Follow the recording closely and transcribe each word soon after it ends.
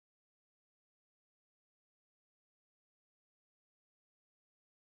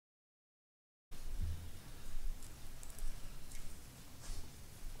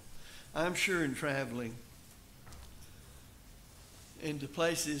I'm sure in traveling into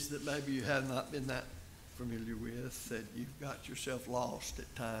places that maybe you have not been that familiar with, that you've got yourself lost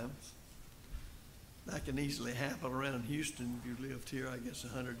at times. That can easily happen around Houston if you lived here, I guess,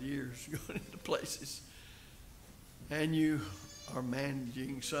 100 years, going into places. And you are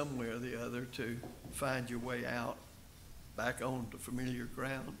managing some way or the other to find your way out, back onto familiar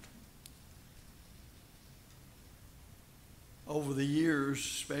ground. Over the years,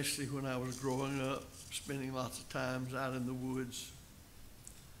 especially when I was growing up, spending lots of times out in the woods,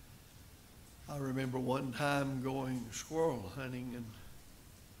 I remember one time going squirrel hunting, and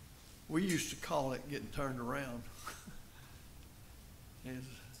we used to call it getting turned around. It's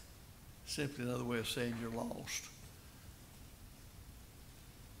simply another way of saying you're lost.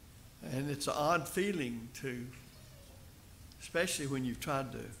 And it's an odd feeling to, especially when you've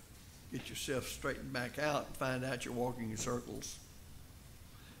tried to get yourself straightened back out and find out you're walking in circles.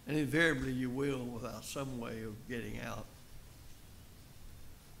 And invariably you will without some way of getting out.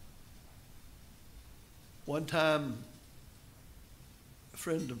 One time, a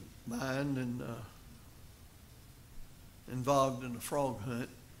friend of mine and involved in a frog hunt,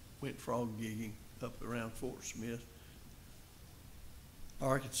 went frog gigging up around Fort Smith,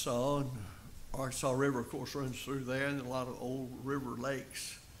 Arkansas, and Arkansas River, of course, runs through there, and a lot of old river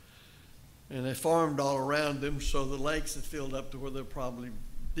lakes. And they farmed all around them, so the lakes had filled up to where they're probably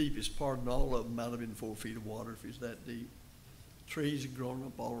deepest part in all of them might have been 4 feet of water if it's that deep. Trees had grown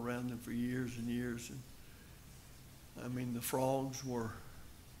up all around them for years and years. And I mean, the frogs were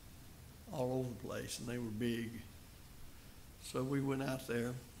all over the place, and they were big. So we went out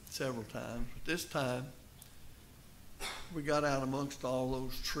there several times. But this time, we got out amongst all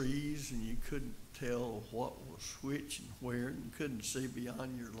those trees, and you couldn't tell what was which and where, and you couldn't see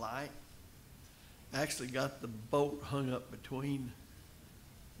beyond your light. Actually got the boat hung up between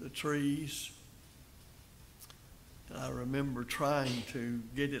the trees. And I remember trying to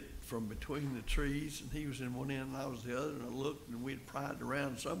get it from between the trees, and he was in one end and I was the other, and I looked, and we'd pried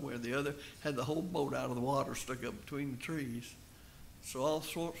around somewhere. The other had the whole boat out of the water stuck up between the trees. So all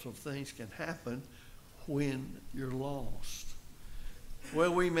sorts of things can happen when you're lost.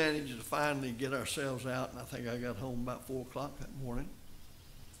 Well, we managed to finally get ourselves out, and I think I got home about 4 o'clock that morning.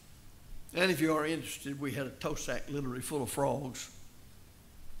 And if you are interested, we had a tow sack literally full of frogs.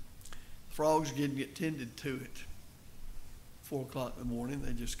 Frogs didn't get tended to at 4 o'clock in the morning.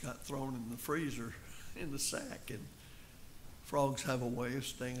 They just got thrown in the freezer in the sack. And frogs have a way of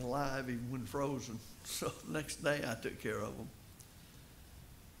staying alive even when frozen. So the next day I took care of them.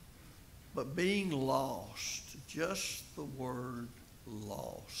 But being lost, just the word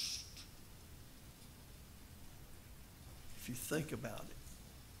lost, if you think about it,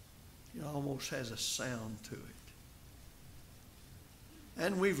 it almost has a sound to it.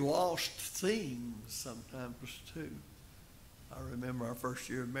 And we've lost things sometimes too. I remember our first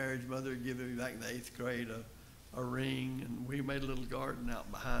year of marriage, Mother had given me back in the 8th grade a ring, and we made a little garden out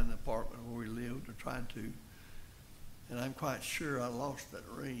behind the apartment where we lived or tried to. And I'm quite sure I lost that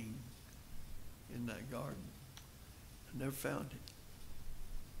ring in that garden. I never found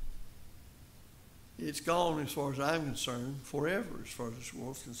it. It's gone as far as I'm concerned, forever as far as this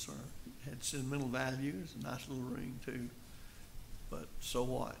world's concerned. It had sentimental value. It's a nice little ring too. But so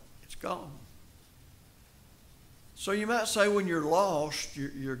what? It's gone. So you might say when you're lost,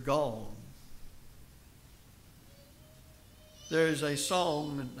 you're gone. There is a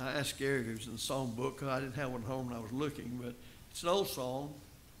song, and I asked Gary if it was in the song book, because I didn't have one home when I was looking, but it's an old song,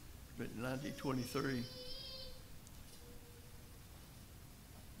 written in 1923.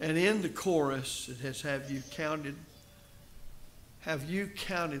 And in the chorus, it has, have you counted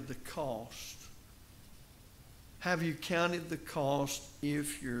the cost? Have you counted the cost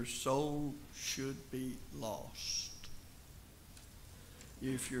if your soul should be lost?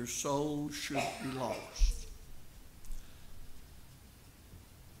 If your soul should be lost.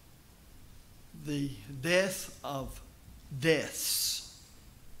 The death of deaths.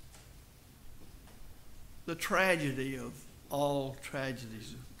 The tragedy of all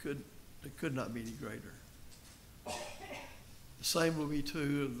tragedies that could not be any greater. The same will be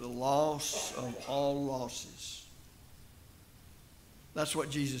true of the loss of all losses. That's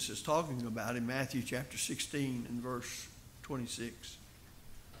what Jesus is talking about in Matthew chapter 16 and verse 26.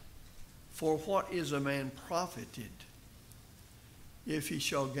 For what is a man profited if he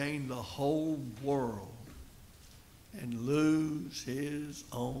shall gain the whole world and lose his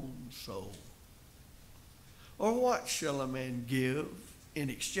own soul? Or what shall a man give in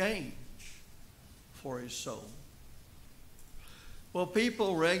exchange for his soul? Well,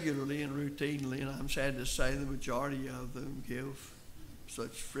 people regularly and routinely, and I'm sad to say the majority of them, give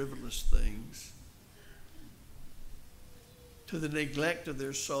such frivolous things, to the neglect of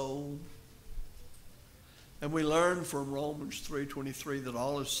their soul. And we learn from Romans 3:23 that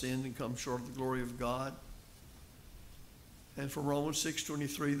all have sinned and come short of the glory of God. And from Romans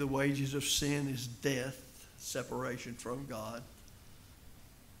 6:23, the wages of sin is death, separation from God.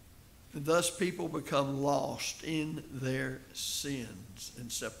 And thus people become lost in their sins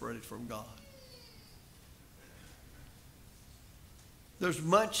and separated from God. There's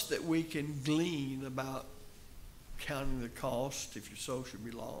much that we can glean about counting the cost if your soul should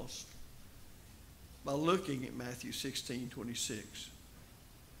be lost by looking at Matthew 16:26.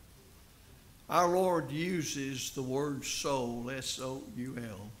 Our Lord uses the word soul,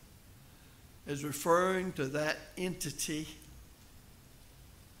 S-O-U-L, as referring to that entity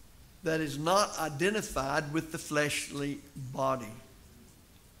that is not identified with the fleshly body,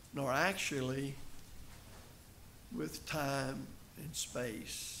 nor actually with time and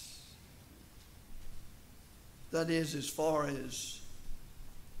space. That is, as far as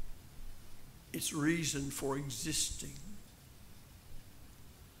its reason for existing.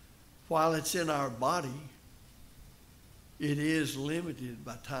 While it's in our body, it is limited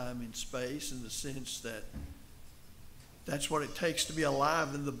by time and space in the sense that that's what it takes to be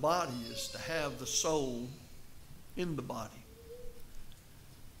alive in the body, is to have the soul in the body.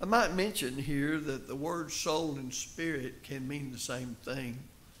 I might mention here that the word soul and spirit can mean the same thing.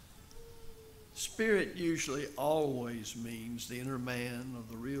 Spirit usually always means the inner man or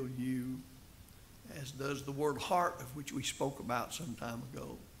the real you, as does the word heart, of which we spoke about some time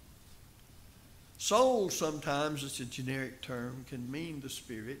ago. Soul sometimes, it's a generic term, can mean the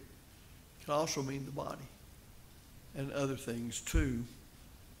spirit, can also mean the body, and other things too.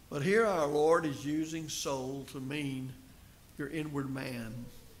 But here our Lord is using soul to mean your inward man.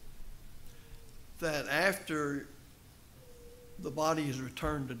 That after the body is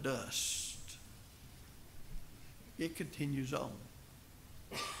returned to dust, it continues on.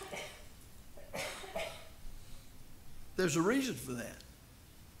 There's a reason for that.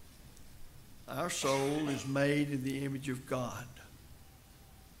 Our soul is made in the image of God.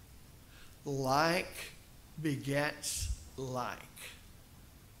 Like begets like.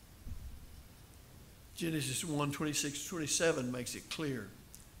 Genesis 1:26-27 makes it clear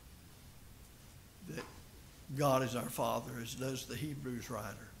that God is our Father, as does the Hebrews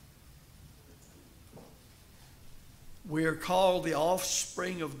writer. We are called the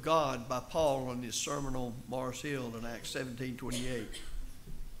offspring of God by Paul in his sermon on Mars Hill in Acts 17:28.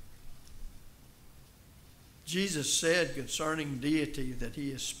 Jesus said concerning deity that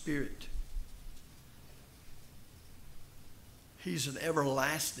he is spirit. He's an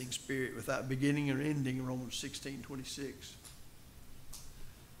everlasting spirit without beginning or ending in Romans 16:26.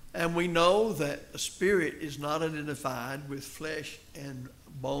 And we know that a spirit is not identified with flesh and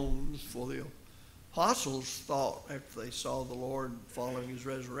bones, for the apostles thought after they saw the Lord following his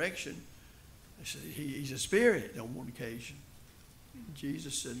resurrection, they said, he's a spirit on one occasion. And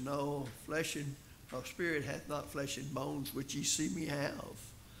Jesus said, no, spirit hath not flesh and bones, which ye see me have.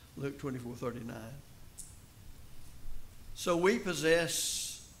 Luke 24:39. So we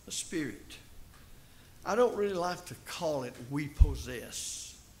possess a spirit. I don't really like to call it we possess.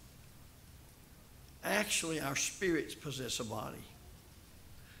 Actually, our spirits possess a body.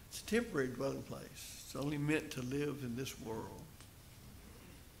 It's a temporary dwelling place. It's only meant to live in this world.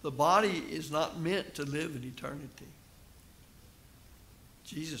 The body is not meant to live in eternity.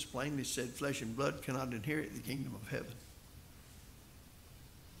 Jesus plainly said flesh and blood cannot inherit the kingdom of heaven.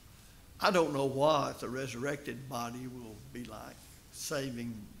 I don't know what the resurrected body will be like,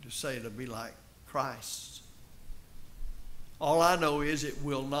 saving to say it'll be like Christ's. All I know is it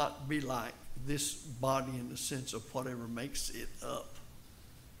will not be like this body in the sense of whatever makes it up.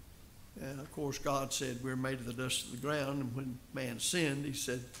 And of course, God said we're made of the dust of the ground, and when man sinned, he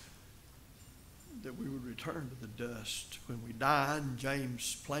said that we would return to the dust. When we die, and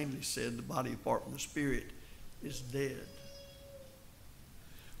James plainly said the body apart from the spirit is dead.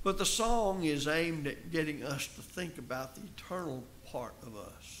 But the song is aimed at getting us to think about the eternal part of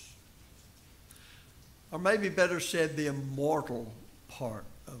us. Or maybe better said, the immortal part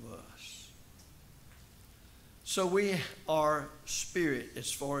of us. So we are spirit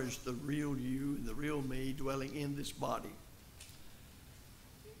as far as the real you and the real me dwelling in this body.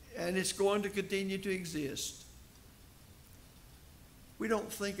 And it's going to continue to exist. We don't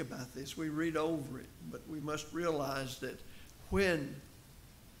think about this. We read over it. But we must realize that when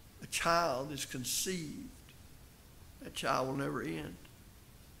a child is conceived, that child will never end.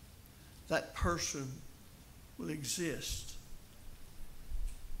 That person will exist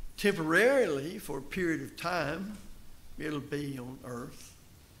temporarily for a period of time It'll be on earth,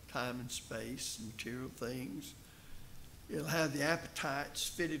 time and space, material things. It'll have the appetites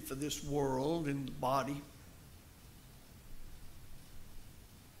fitted for this world in the body.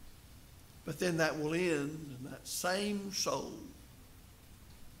 But then that will end, and that same soul,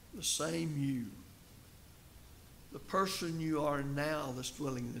 the same you, the person you are now that's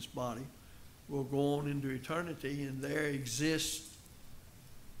dwelling in this body, will go on into eternity and there exist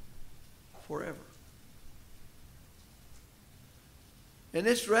forever. And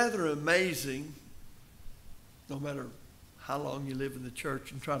it's rather amazing, no matter how long you live in the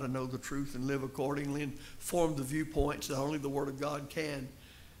church and try to know the truth and live accordingly and form the viewpoints that only the Word of God can,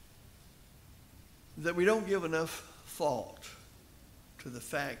 that we don't give enough thought to the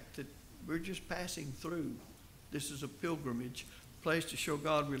fact that we're just passing through. This is a pilgrimage, a place to show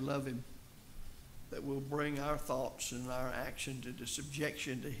God we love Him, that will bring our thoughts and our action to the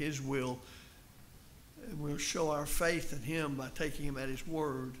subjection to His will, and we'll show our faith in Him by taking Him at His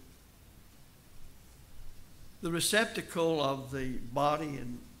word. The receptacle of the body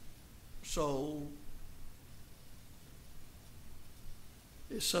and soul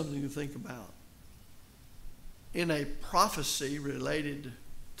is something to think about. In a prophecy related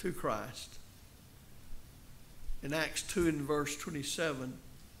to Christ, in Acts 2 and verse 27,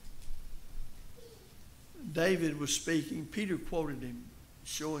 David was speaking. Peter quoted him,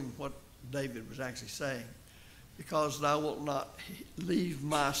 showing what David was actually saying. Because thou wilt not leave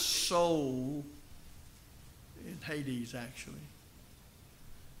my soul in Hades, actually.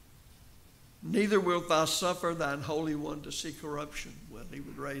 Neither wilt thou suffer thine Holy One to see corruption. Well, he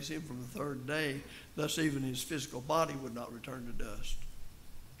would raise him from the third day. Thus even his physical body would not return to dust.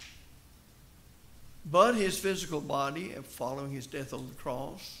 But his physical body, following his death on the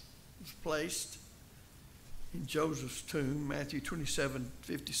cross, was placed in Joseph's tomb, Matthew 27,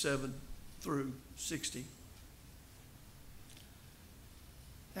 57 through 60.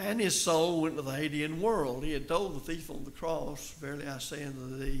 And his soul went to the Hadean world. He had told the thief on the cross, verily I say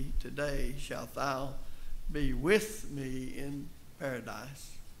unto thee, today shalt thou be with me in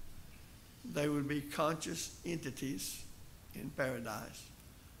paradise. They would be conscious entities in paradise.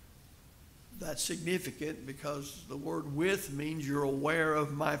 That's significant because the word with means you're aware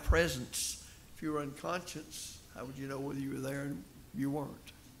of my presence. If you were unconscious, how would you know whether you were there and you weren't?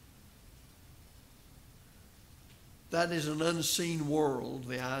 That is an unseen world.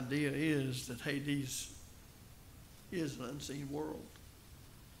 The idea is that Hades is an unseen world.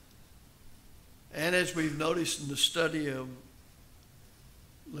 And as we've noticed in the study of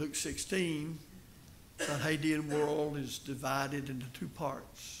Luke 16, the Hadean world is divided into two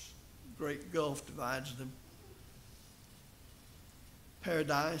parts. The great gulf divides them.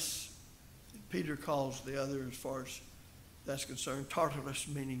 Paradise, Peter calls the other, as far as that's concerned, Tartarus,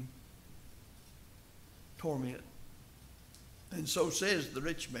 meaning torment. And so says the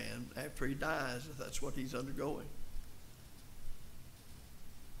rich man after he dies, if that's what he's undergoing.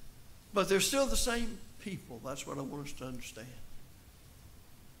 But they're still the same people. That's what I want us to understand.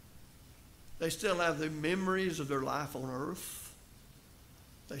 They still have the memories of their life on earth.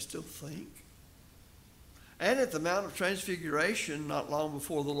 They still think. And at the Mount of Transfiguration, not long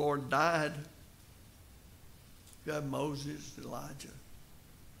before the Lord died, you have Moses, Elijah.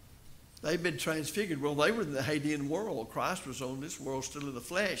 They've been transfigured. Well, they were in the Hadean world. Christ was on this world still in the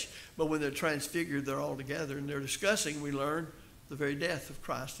flesh. But when they're transfigured, they're all together. And they're discussing, we learn, the very death of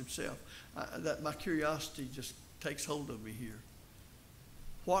Christ himself. My curiosity just takes hold of me here.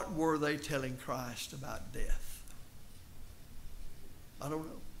 What were they telling Christ about death? I don't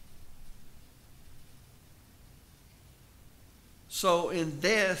know. So in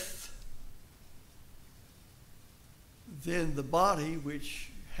death, then the body, which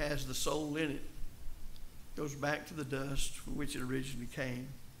has the soul in it, goes back to the dust from which it originally came.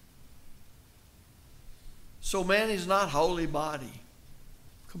 So man is not wholly body,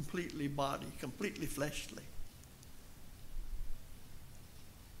 completely fleshly.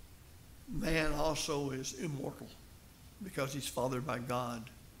 Man also is immortal because he's fathered by God.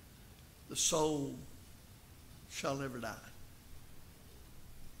 The soul shall never die.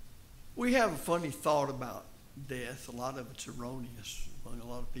 We have a funny thought about death. A lot of it's erroneous among a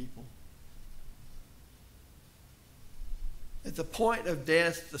lot of people. At the point of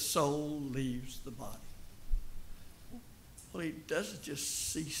death, the soul leaves the body. Well, he doesn't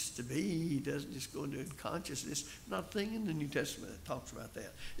just cease to be. He doesn't just go into unconsciousness. Not a thing in the New Testament that talks about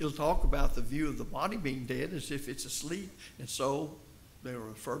that. It'll talk about the view of the body being dead as if it's asleep, and so they will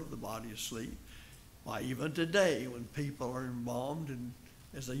refer to the body asleep. Why, even today, when people are embalmed and,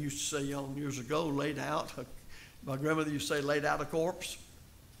 as they used to say years ago, laid out, my grandmother used to say, laid out a corpse,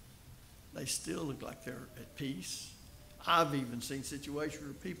 they still look like they're at peace. I've even seen situations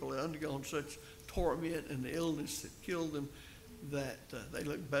where people have undergone such torment and illness that killed them that they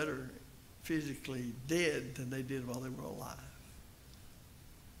look better physically dead than they did while they were alive.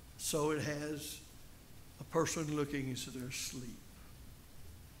 So it has a person looking as if they're asleep.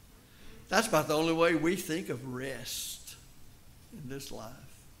 That's about the only way we think of rest in this life.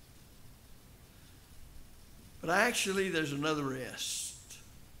 But actually, there's another rest.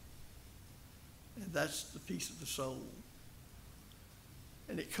 And that's the peace of the soul.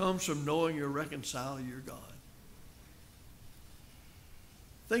 And it comes from knowing you're reconciled to your God.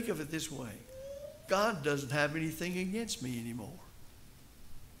 Think of it this way. God doesn't have anything against me anymore.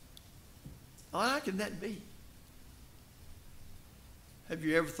 How can that be? Have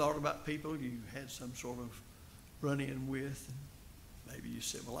you ever thought about people you had some sort of run-in with? And maybe you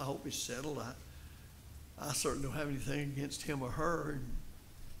said, well, I hope it's settled. I certainly don't have anything against him or her, and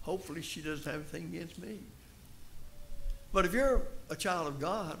hopefully she doesn't have anything against me. But if you're a child of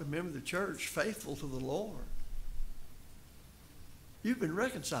God, a member of the church, faithful to the Lord, you've been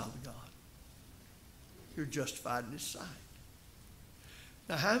reconciled to God. You're justified in His sight.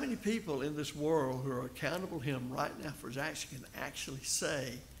 Now, how many people in this world who are accountable to Him right now for His action can actually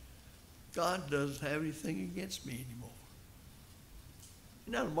say, God doesn't have anything against me anymore?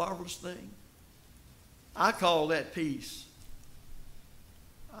 Isn't that a marvelous thing? I call that peace.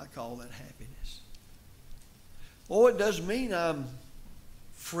 I call that happiness. Oh, it doesn't mean I'm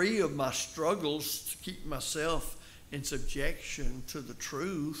free of my struggles to keep myself in subjection to the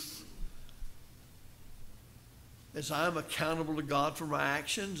truth. As I'm accountable to God for my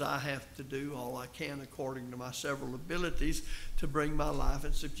actions, I have to do all I can according to my several abilities to bring my life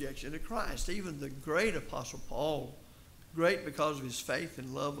in subjection to Christ. Even the great Apostle Paul, great because of his faith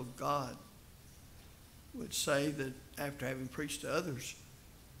and love of God, would say that after having preached to others,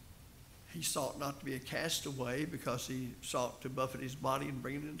 he sought not to be a castaway because he sought to buffet his body and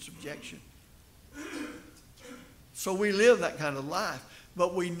bring it into subjection. So we live that kind of life.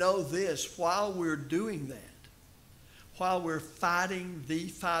 But we know this, while we're doing that, while we're fighting the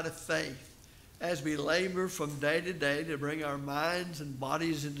fight of faith, as we labor from day to day to bring our minds and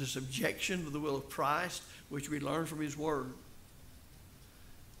bodies into subjection to the will of Christ, which we learn from His Word,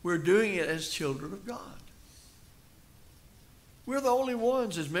 we're doing it as children of God. We're the only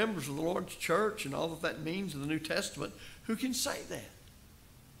ones as members of the Lord's church and all that means in the New Testament who can say that.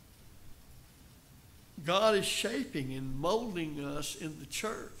 God is shaping and molding us in the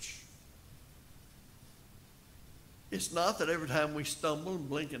church. It's not that every time we stumble and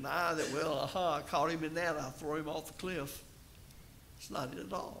blink an eye that, well, I caught him in that, I'll throw him off the cliff. It's not it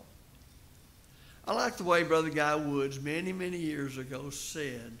at all. I like the way Brother Guy Woods many, many years ago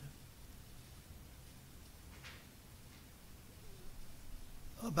said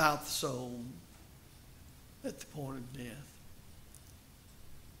about the soul at the point of death.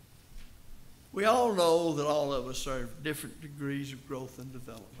 We all know that all of us are at different degrees of growth and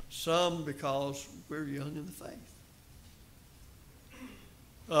development. Some because we're young in the faith.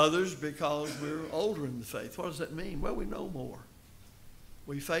 Others because we're older in the faith. What does that mean? Well, we know more.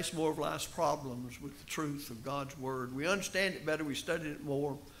 We face more of life's problems with the truth of God's Word. We understand it better. We study it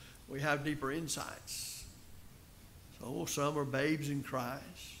more. We have deeper insights. So some are babes in Christ.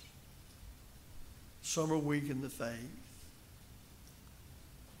 Some are weak in the faith.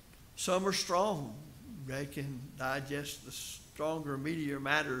 Some are strong. They can digest the stronger, meatier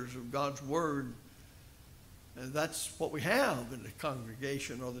matters of God's Word. And that's what we have in the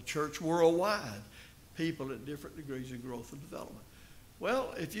congregation or the church worldwide. People at different degrees of growth and development.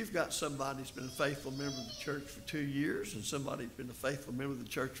 Well, if you've got somebody that's been a faithful member of the church for 2 years and somebody that's been a faithful member of the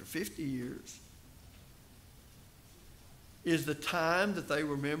church for 50 years, is the time that they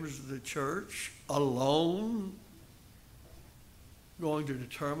were members of the church alone going to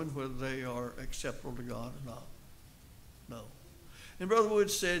determine whether they are acceptable to God or not? No. And Brother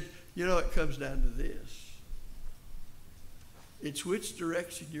Wood said, it comes down to this. It's which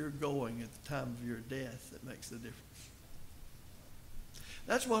direction you're going at the time of your death that makes the difference.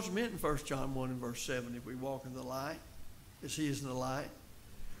 That's what's meant in 1 John 1 and verse 7. If we walk in the light, as He is in the light,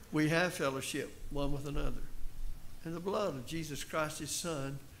 we have fellowship one with another. And the blood of Jesus Christ, His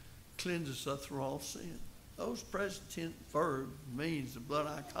Son, cleanses us from all sin. Those present tense verb means the blood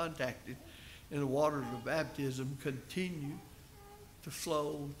I contacted in the waters of baptism continue to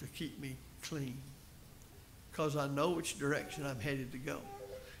flow to keep me clean, because I know which direction I'm headed to go.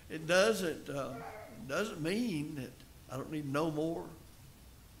 It doesn't mean that I don't need to know more.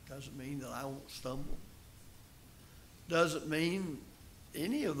 It doesn't mean that I won't stumble. It doesn't mean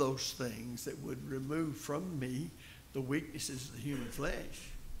any of those things that would remove from me the weaknesses of the human flesh.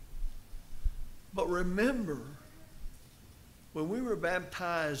 But remember When we were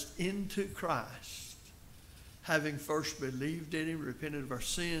baptized into Christ, having first believed in him, repented of our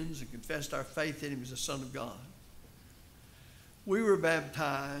sins, and confessed our faith in him as the Son of God, we were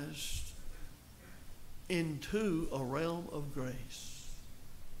baptized into a realm of grace,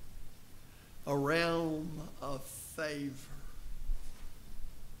 a realm of favor.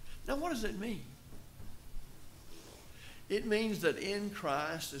 Now, what does it mean? It means that in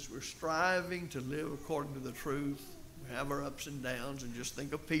Christ, as we're striving to live according to the truth, we have our ups and downs, and just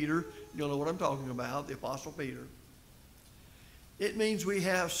think of Peter. You'll know what I'm talking about, the Apostle Peter. It means we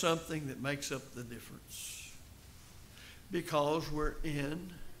have something that makes up the difference because we're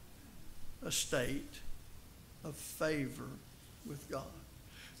in a state of favor with God.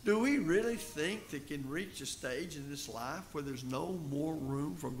 Do we really think that can reach a stage in this life where there's no more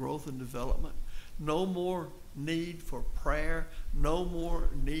room for growth and development, no more need for prayer, no more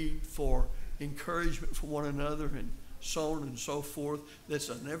need for encouragement for one another, and so on and so forth? That's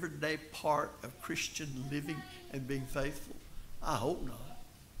an everyday part of Christian living and being faithful? I hope not.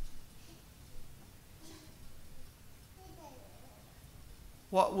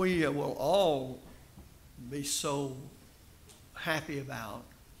 What we will all be so happy about,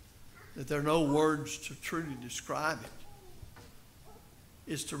 that there are no words to truly describe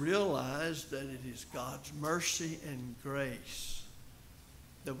it, is to realize that it is God's mercy and grace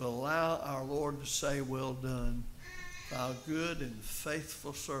that will allow our Lord to say, "Well done, thou good and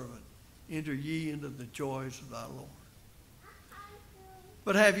faithful servant. Enter ye into the joys of thy Lord."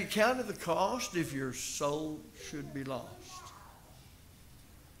 But have you counted the cost if your soul should be lost?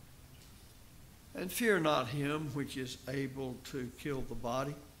 And fear not him which is able to kill the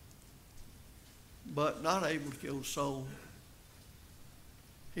body, but not able to kill the soul.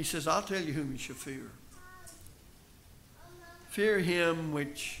 He says, I'll tell you whom you shall fear. Fear him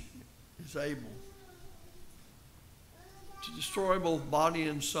which is able to destroy both body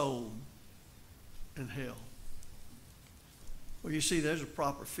and soul in hell. Well, you see, there's a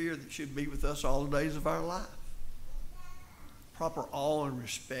proper fear that should be with us all the days of our life. Proper awe and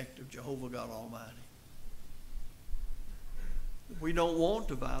respect of Jehovah God Almighty. We don't want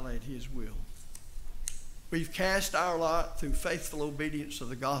to violate his will. We've cast our lot through faithful obedience to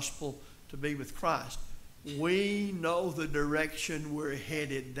the gospel to be with Christ. We know the direction we're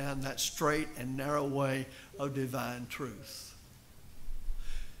headed down that straight and narrow way of divine truth.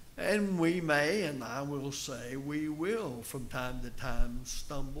 And we may, and I will say, we will from time to time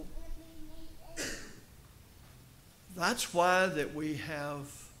stumble. That's why that we have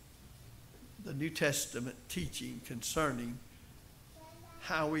the New Testament teaching concerning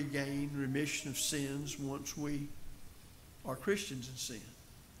how we gain remission of sins once we are Christians in sin.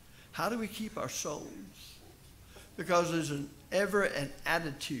 How do we keep our souls? Because there's an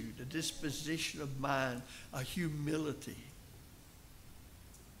attitude, a disposition of mind, a humility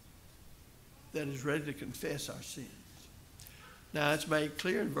that is ready to confess our sins. Now, it's made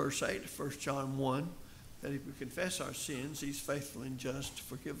clear in verse 8 of 1 John 1 that if we confess our sins, he's faithful and just to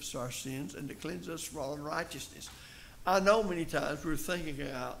forgive us our sins and to cleanse us from all unrighteousness. I know many times we're thinking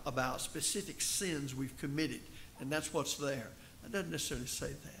about specific sins we've committed, and that's what's there. It doesn't necessarily say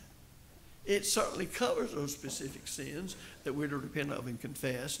that. It certainly covers those specific sins that we're to repent of and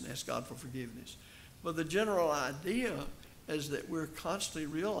confess and ask God for forgiveness. But the general idea is that we're constantly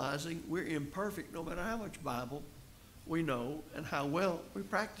realizing we're imperfect no matter how much Bible we know and how well we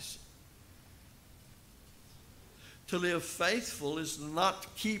practice it. To live faithful is not to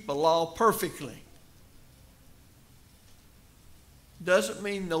keep a law perfectly. Doesn't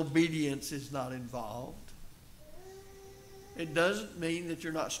mean obedience is not involved. It doesn't mean that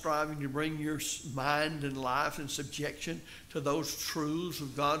you're not striving to bring your mind and life in subjection to those truths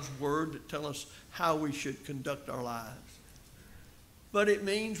of God's Word that tell us how we should conduct our lives. But it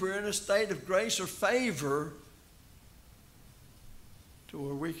means we're in a state of grace or favor to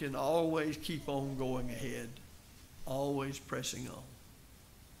where we can always keep on going ahead, always pressing on.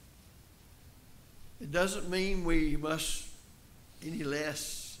 It doesn't mean we must any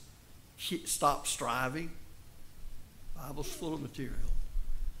less stop striving. The Bible's full of material.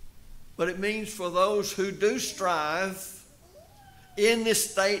 But it means for those who do strive in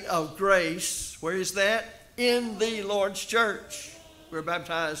this state of grace, where is that? In the Lord's church. We're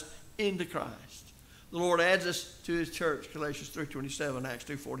baptized into Christ. The Lord adds us to his church, Galatians 3:27, Acts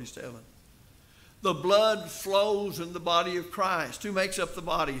 2:47. The blood flows in the body of Christ. Who makes up the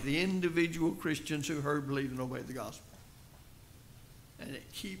body? The individual Christians who heard, believed, and obeyed the gospel. And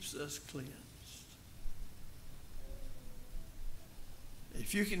it keeps us cleansed.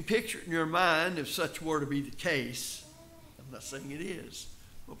 If you can picture it in your mind, if such were to be the case, I'm not saying it is,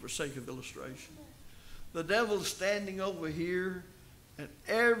 but for sake of illustration, The devil's standing over here, and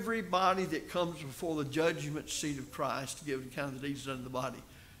everybody that comes before the judgment seat of Christ to give an account of the deeds done in the body.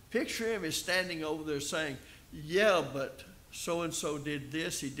 Picture him as standing over there saying, yeah, but so-and-so did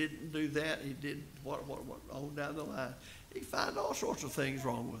this, he didn't do that, he did what, on down the line. He find all sorts of things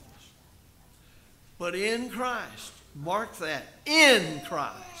wrong with us. But in Christ, mark that, in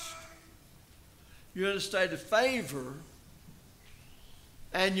Christ, you're in a state of favor,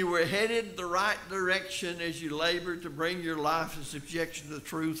 and you were headed the right direction as you labored to bring your life in subjection to the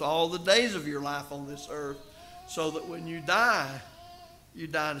truth all the days of your life on this earth, so that when you die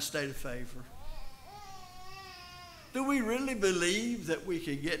in a state of favor. Do we really believe that we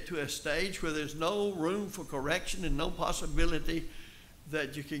can get to a stage where there's no room for correction and no possibility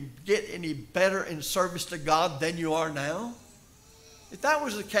that you can get any better in service to God than you are now? If that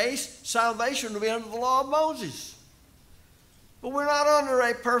was the case, salvation would be under the law of Moses. But we're not under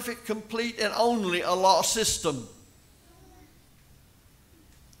a perfect, complete, and only a law system.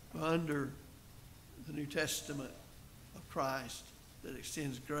 We're under the New Testament of Christ that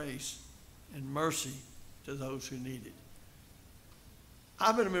extends grace and mercy to those who need it.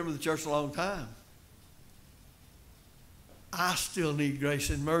 I've been a member of the church a long time. I still need grace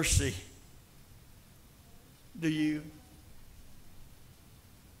and mercy. Do you?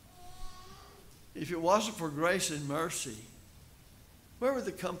 If it wasn't for grace and mercy, where would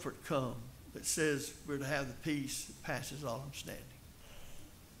the comfort come that says we're to have the peace that passes all understanding?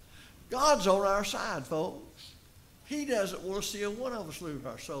 God's on our side, folks. He doesn't want to see one of us lose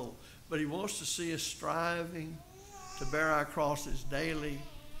our soul, but he wants to see us striving to bear our crosses daily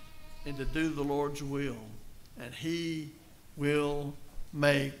and to do the Lord's will. And he will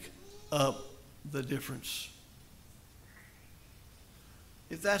make up the difference.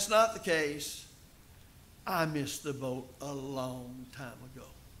 If that's not the case, I missed the boat a long time ago.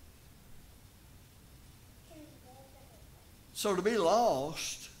 So to be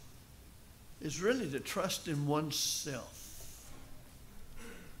lost is really to trust in oneself.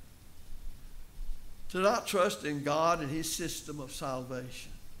 To not trust in God and his system of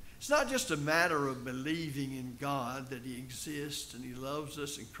salvation. It's not just a matter of believing in God, that he exists and he loves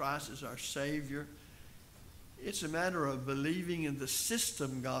us and Christ is our Savior. It's a matter of believing in the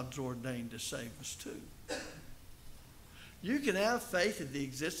system God's ordained to save us too. You can have faith in the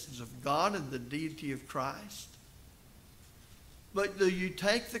existence of God and the deity of Christ, but do you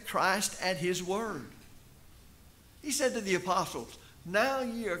take the Christ at his word? He said to the apostles, now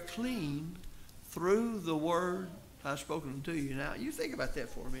ye are clean through the word I've spoken unto you. Now, you think about that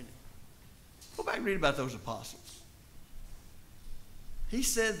for a minute. Go back and read about those apostles. He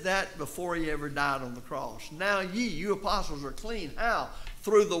said that before he ever died on the cross. Now ye, you apostles, are clean. How?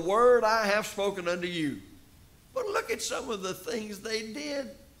 Through the word I have spoken unto you. But look at some of the things they did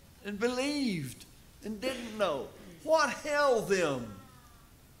and believed and didn't know. What held them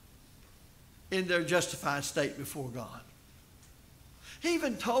in their justified state before God? He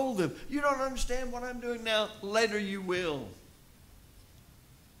even told them, you don't understand what I'm doing now, later you will.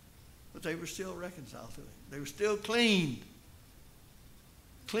 But they were still reconciled to him. They were still clean.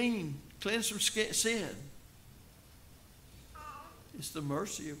 Cleansed from sin. It's the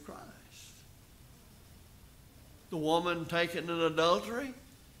mercy of Christ. The woman taken in adultery,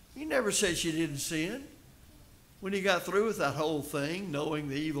 he never said she didn't sin. When he got through with that whole thing, knowing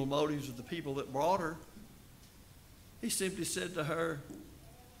the evil motives of the people that brought her, he simply said to her,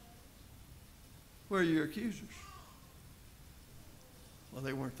 where are your accusers? Well,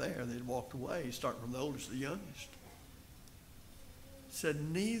 they weren't there. They'd walked away, starting from the oldest to the youngest. He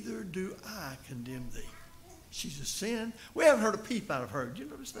said, neither do I condemn thee. She's a sin. We haven't heard a peep out of her. Did you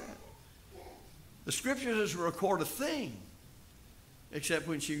notice that? The scripture doesn't record a thing, except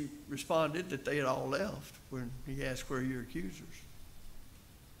when she responded that they had all left, when he asked, where are your accusers?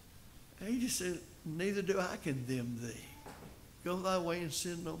 And he just said, neither do I condemn thee. Go thy way and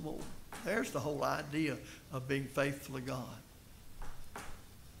sin no more. There's the whole idea of being faithful to God.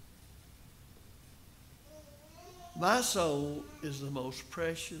 My soul is the most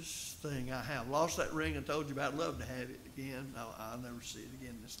precious thing I have. Lost that ring I told you about. I'd love to have it again. No, I'll never see it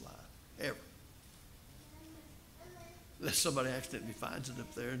again in this life, ever. Unless somebody accidentally finds it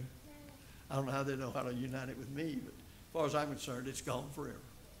up there. And I don't know how they know how to unite it with me, but as far as I'm concerned, it's gone forever.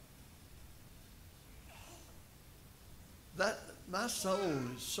 My soul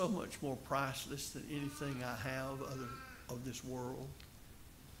is so much more priceless than anything I have other of this world.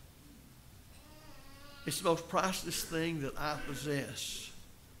 It's the most priceless thing that I possess.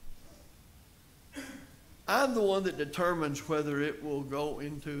 I'm the one that determines whether it will go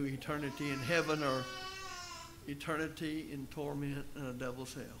into eternity in heaven or eternity in torment in a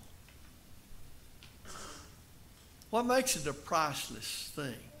devil's hell. What makes it a priceless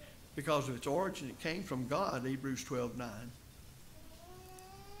thing? Because of its origin, it came from God, Hebrews 12:9.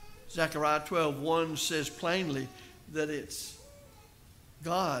 Zechariah 12:1 says plainly that it's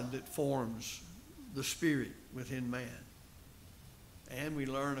God that forms the spirit within man. And we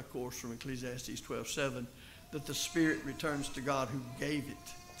learn, of course, from Ecclesiastes 12:7 that the spirit returns to God who gave it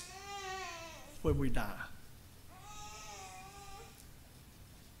when we die.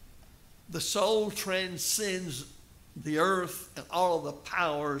 The soul transcends the earth and all of the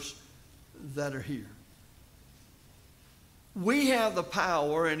powers that are here. We have the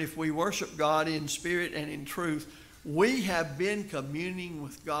power, and if we worship God in spirit and in truth, we have been communing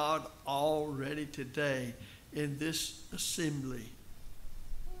with God already today in this assembly.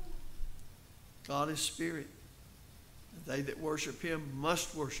 God is spirit. They that worship him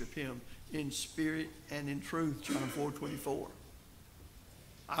must worship him in spirit and in truth, John 4:24.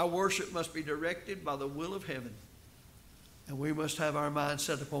 Our worship must be directed by the will of heaven, and we must have our mind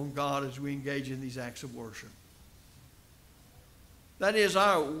set upon God as we engage in these acts of worship. That is,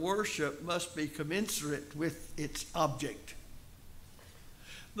 our worship must be commensurate with its object.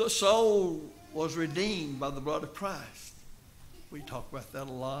 The soul was redeemed by the blood of Christ. We talk about that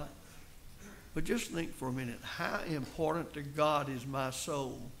a lot. But just think for a minute, how important to God is my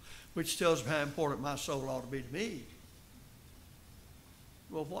soul, which tells me how important my soul ought to be to me.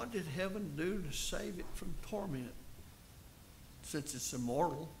 Well, what did heaven do to save it from torment? Since it's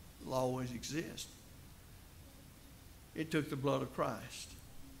immortal, it'll always exist. It took the blood of Christ.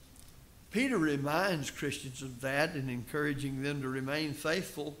 Peter reminds Christians of that in encouraging them to remain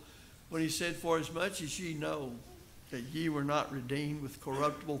faithful when he said, "For as much as ye know that ye were not redeemed with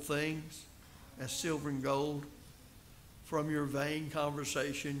corruptible things, as silver and gold, from your vain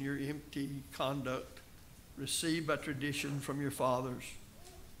conversation, your empty conduct, received by tradition from your fathers,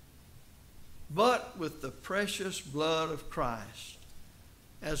 but with the precious blood of Christ,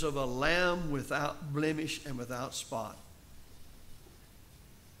 as of a lamb without blemish and without spot."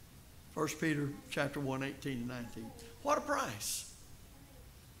 1 Peter chapter 1, 18 and 19. What a price.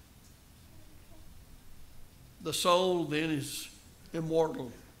 The soul then is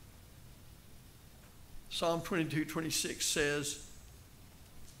immortal. Psalm 22:26 says,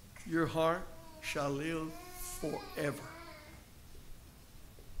 "Your heart shall live forever."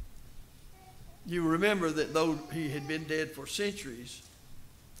 You remember that though he had been dead for centuries,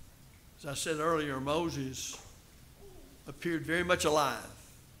 as I said earlier, Moses appeared very much alive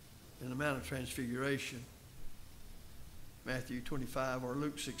in the Mount of Transfiguration. Matthew 25 or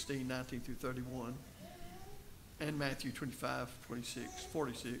Luke 16, 19 through 31, and Matthew 25, 26,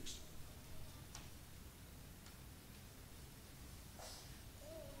 46.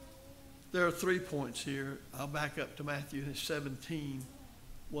 There are 3 points here. I'll back up to Matthew 17,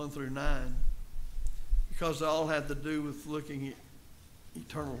 1 through 9, because they all have to do with looking at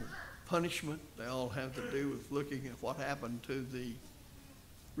eternal punishment. They all have to do with looking at what happened to the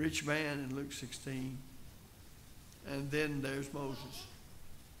rich man in Luke 16. And then there's Moses,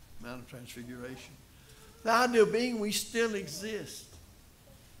 Mount of Transfiguration. The idea being we still exist.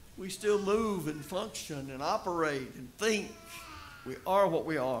 We still move and function and operate and think. We are what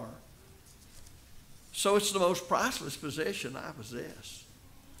we are. So it's the most priceless possession I possess.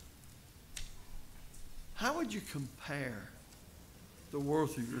 How would you compare the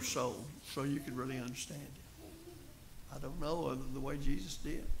worth of your soul so you could really understand it? I don't know, other than the way Jesus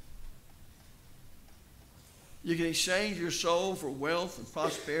did. You can exchange your soul for wealth and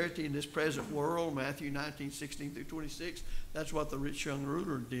prosperity in this present world, Matthew 19, 16 through 26. That's what the rich young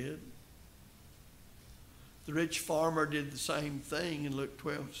ruler did. The rich farmer did the same thing in Luke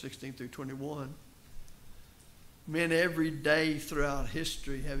 12, 16 through 21. Men every day throughout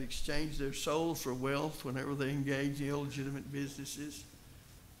history have exchanged their souls for wealth whenever they engage in illegitimate businesses,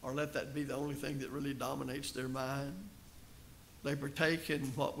 or let that be the only thing that really dominates their mind. They partake in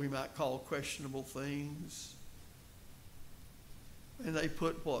what we might call questionable things, and they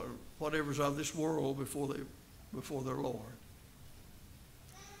put whatever's of this world before their Lord.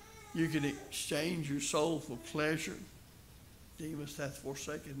 You can exchange your soul for pleasure. Demas hath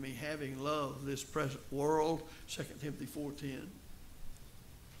forsaken me, having loved this present world, 2 Timothy 4:10.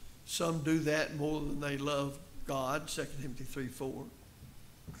 Some do that more than they love God, 2 Timothy 3:4.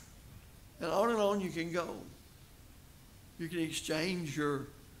 And on you can go. You can exchange your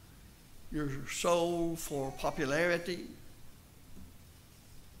soul for popularity,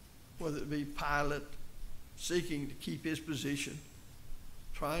 whether it be Pilate seeking to keep his position,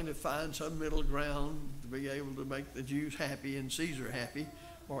 trying to find some middle ground to be able to make the Jews happy and Caesar happy,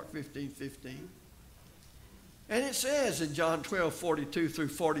 Mark 15:15. And it says in John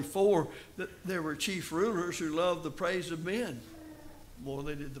 12:42-44 that there were chief rulers who loved the praise of men more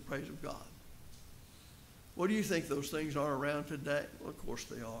than they did the praise of God. What do you think those things are around today? Well, of course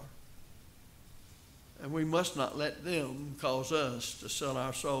they are. And we must not let them cause us to sell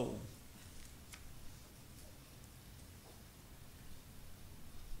our soul.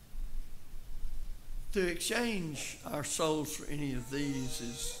 To exchange our souls for any of these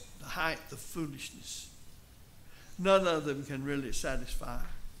is the height of foolishness. None of them can really satisfy.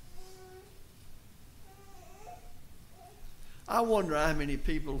 I wonder how many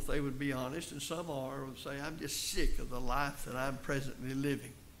people, if they would be honest, and some are, would say, I'm just sick of the life that I'm presently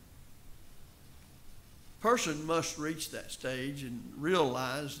living. A person must reach that stage and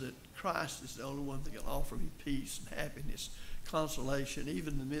realize that Christ is the only one that can offer me peace and happiness, consolation,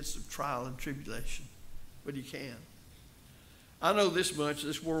 even in the midst of trial and tribulation. But he can. I know this much,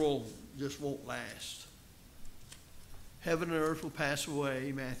 this world just won't last. Heaven and earth will pass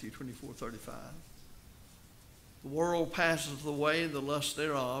away, Matthew 24:35. The world passeth away and the lust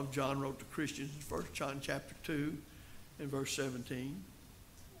thereof. John wrote to Christians in 1 John chapter 2 and verse 17.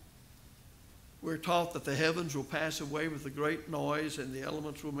 We're taught that the heavens will pass away with a great noise, and the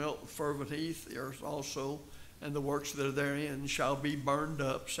elements will melt with fervent heat. The earth also, and the works that are therein, shall be burned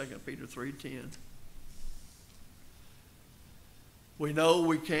up, 2 Peter 3:10. We know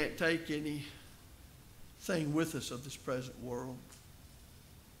we can't take anything with us of this present world.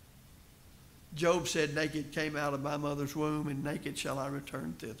 Job said, naked came out of my mother's womb, and naked shall I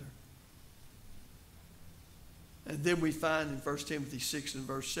return thither. And then we find in 1 Timothy 6 and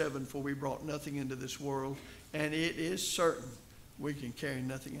verse 7, for we brought nothing into this world, and it is certain we can carry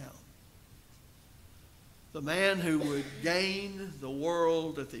nothing out. The man who would gain the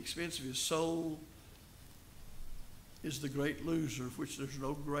world at the expense of his soul is the great loser, of which there's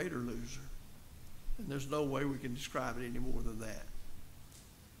no greater loser. And there's no way we can describe it any more than that.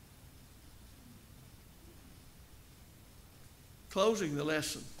 Closing the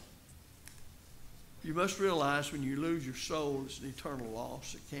lesson, you must realize when you lose your soul, it's an eternal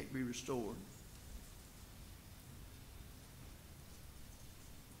loss. It can't be restored.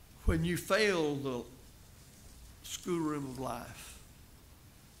 When you fail the schoolroom of life,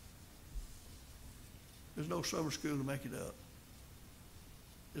 there's no summer school to make it up.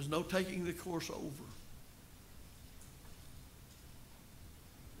 There's no taking the course over.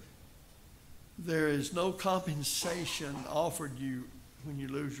 There is no compensation offered you when you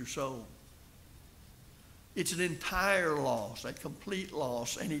lose your soul. It's an entire loss, a complete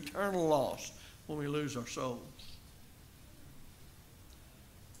loss, an eternal loss when we lose our souls.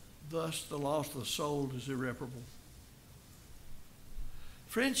 Thus, the loss of the soul is irreparable.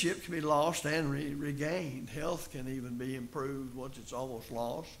 Friendship can be lost and regained. Health can even be improved once it's almost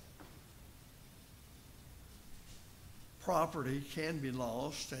lost. Property can be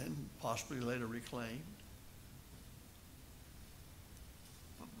lost and possibly later reclaimed.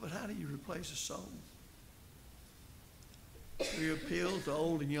 But how do you replace a soul? We appeal to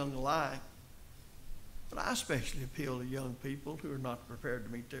old and young alike, but I especially appeal to young people who are not prepared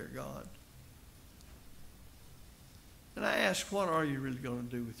to meet their God. And I ask, what are you really going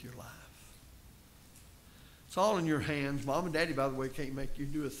to do with your life? It's all in your hands. Mom and Daddy, by the way, can't make you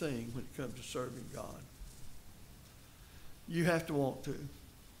do a thing when it comes to serving God. You have to want to.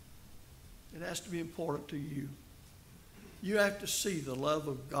 It has to be important to you. You have to see the love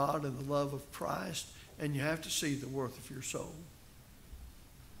of God and the love of Christ, and you have to see the worth of your soul.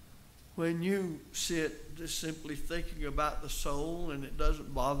 When you sit just simply thinking about the soul and it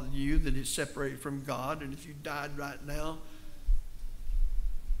doesn't bother you that it's separated from God, and if you died right now,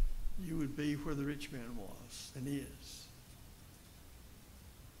 you would be where the rich man was and is.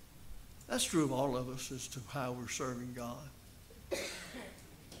 That's true of all of us as to how we're serving God.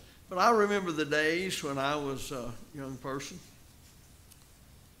 But I remember the days when I was a young person.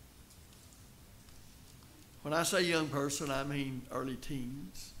 When I say young person, I mean early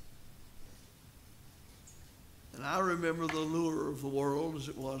teens. And I remember the lure of the world as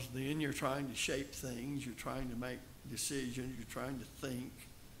it was then. You're trying to shape things. You're trying to make decisions. You're trying to think.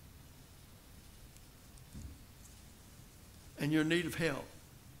 And you're in need of help.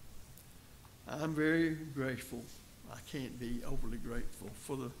 I'm very grateful. I can't be overly grateful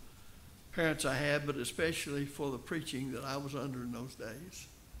for the parents I had, but especially for the preaching that I was under in those days.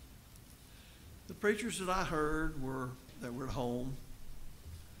 The preachers that I heard that were at home,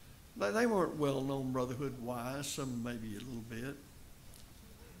 they weren't well-known brotherhood-wise, some maybe a little bit.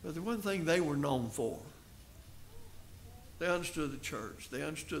 But the one thing they were known for, they understood the church. They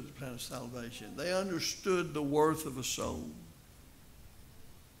understood the plan of salvation. They understood the worth of a soul.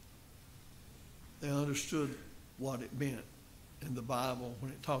 They understood what it meant in the Bible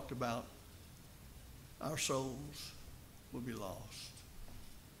when it talked about our souls will be lost.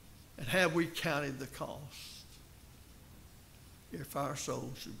 And have we counted the cost if our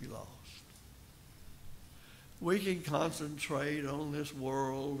souls should be lost? We can concentrate on this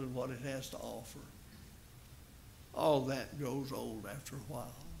world and what it has to offer. All that grows old after a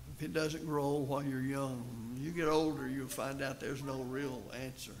while. If it doesn't grow old while you're young, when you get older, you'll find out there's no real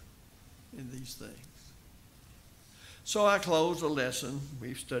answer in these things. So I close the lesson.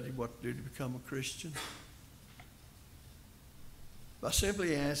 We've studied what to do to become a Christian by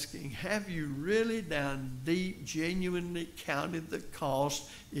simply asking, have you really down deep, genuinely counted the cost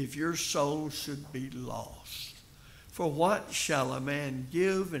if your soul should be lost? For what shall a man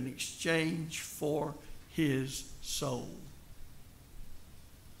give in exchange for his soul?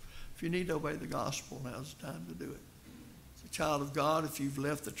 If you need to obey the gospel, now's the time to do it. As a child of God, if you've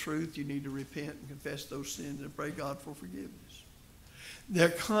left the truth, you need to repent and confess those sins and pray God for forgiveness. There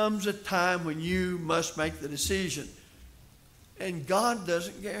comes a time when you must make the decision. And God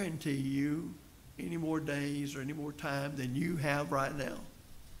doesn't guarantee you any more days or any more time than you have right now.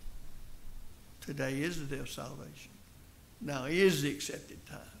 Today is the day of salvation. Now is the accepted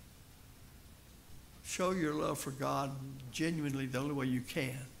time. Show your love for God genuinely the only way you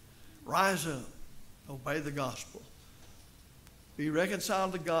can. Rise up. Obey the gospel. Be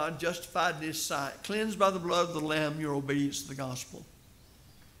reconciled to God, justified in His sight, cleansed by the blood of the Lamb, your obedience to the gospel.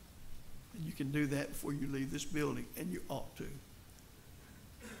 And you can do that before you leave this building, and you ought to.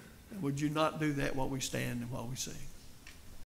 And would you not do that while we stand and while we sing?